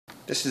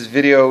This is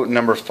video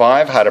number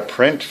 5, how to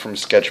print from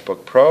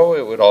Sketchbook Pro.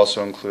 It would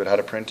also include how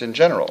to print in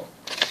general.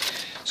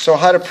 So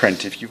how to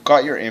print. If you've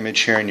got your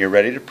image here and you're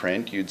ready to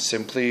print, you'd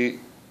simply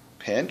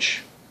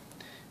pinch,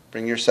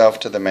 bring yourself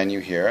to the menu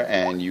here,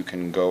 and you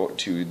can go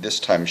to, this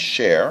time,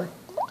 Share.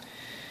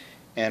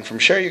 And from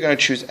Share you're going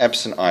to choose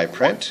Epson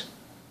iPrint.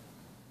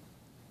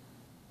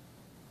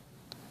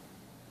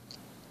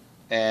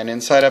 And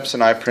inside Epson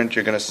iPrint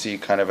you're going to see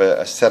kind of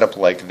a setup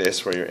like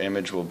this where your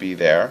image will be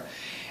there.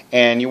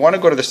 And you want to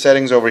go to the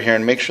settings over here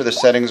and make sure the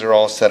settings are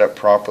all set up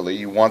properly.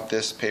 You want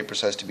this paper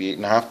size to be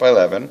 8.5 by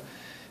 11,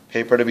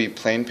 paper to be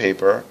plain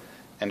paper,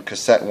 and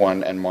cassette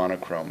 1 and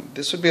monochrome.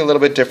 This would be a little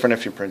bit different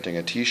if you're printing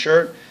a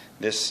t-shirt.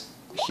 This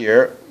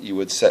here you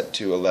would set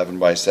to 11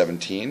 by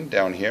 17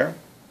 down here.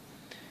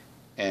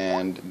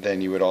 And then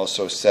you would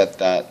also set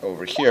that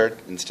over here,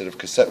 instead of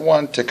cassette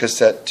 1 to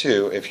cassette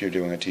 2 if you're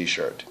doing a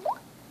t-shirt.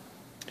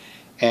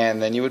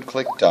 And then you would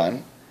click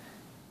Done.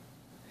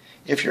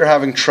 If you're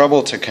having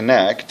trouble to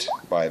connect,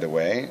 by the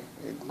way,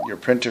 your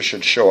printer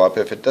should show up.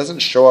 If it doesn't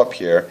show up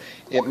here,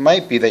 it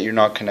might be that you're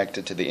not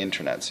connected to the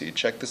internet. So you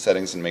check the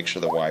settings and make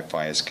sure the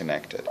Wi-Fi is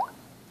connected.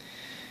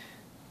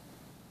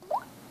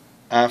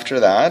 After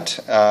that,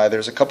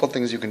 there's a couple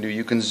things you can do.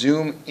 You can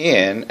zoom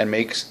in and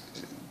make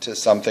to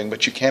something,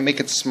 but you can't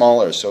make it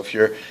smaller. So if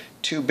you're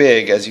too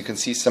big, as you can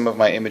see some of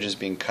my images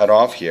being cut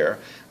off here,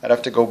 I'd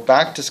have to go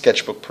back to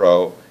Sketchbook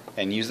Pro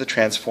and use the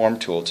transform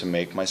tool to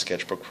make my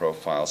Sketchbook Pro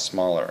file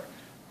smaller.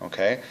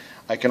 Okay?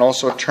 I can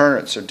also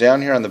turn it. So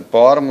down here on the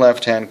bottom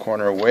left hand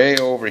corner, way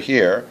over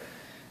here,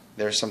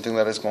 there's something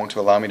that is going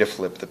to allow me to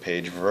flip the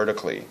page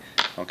vertically.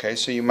 Okay?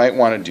 So you might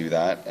want to do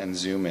that and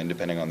zoom in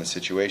depending on the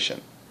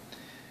situation.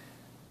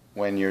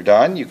 When you're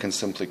done, you can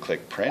simply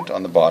click Print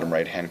on the bottom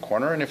right hand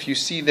corner, and if you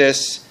see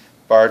this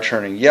bar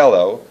turning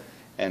yellow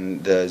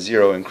and the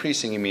 0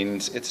 increasing, it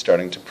means it's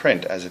starting to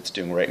print as it's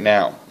doing right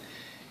now.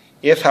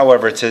 If,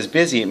 however, it says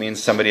busy, it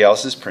means somebody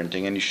else is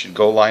printing and you should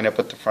go line up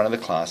at the front of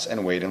the class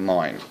and wait in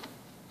line.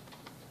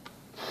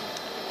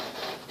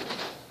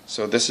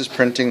 So this is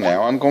printing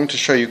now. I'm going to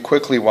show you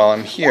quickly while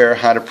I'm here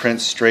how to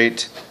print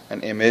straight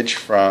an image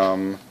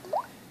from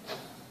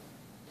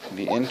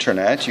the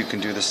internet. You can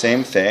do the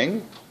same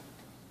thing.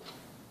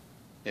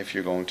 If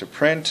you're going to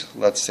print,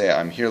 let's say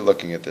I'm here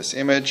looking at this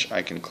image,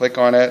 I can click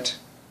on it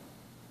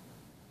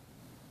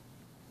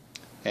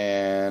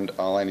and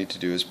all I need to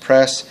do is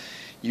press.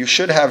 You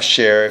should have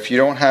Share. If you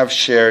don't have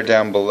Share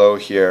down below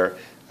here,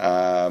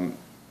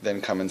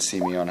 then come and see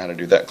me on how to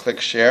do that.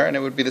 Click Share and it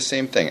would be the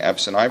same thing.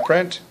 Epson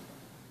iPrint.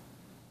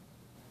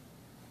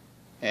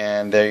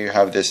 And there you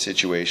have this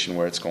situation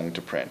where it's going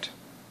to print.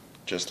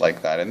 Just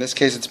like that. In this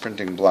case it's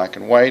printing black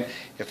and white.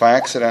 If I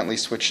accidentally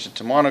switched it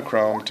to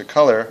monochrome, to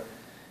color,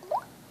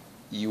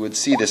 you would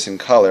see this in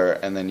color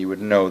and then you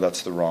would know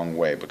that's the wrong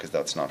way because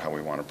that's not how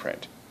we want to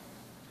print.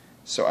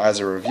 So as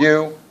a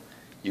review,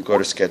 you go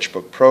to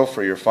Sketchbook Pro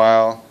for your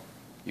file,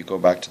 you go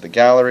back to the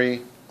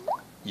gallery,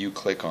 you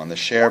click on the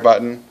Share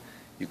button,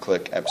 you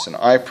click Epson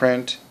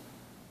iPrint,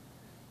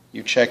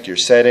 you check your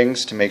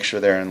settings to make sure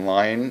they're in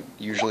line.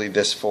 Usually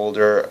this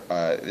folder,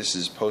 this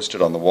is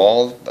posted on the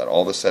wall that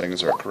all the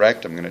settings are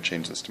correct. I'm going to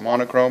change this to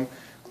monochrome.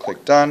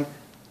 Click Done.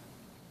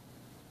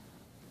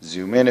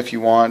 Zoom in if you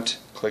want,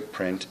 click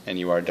Print, and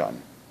you are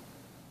done.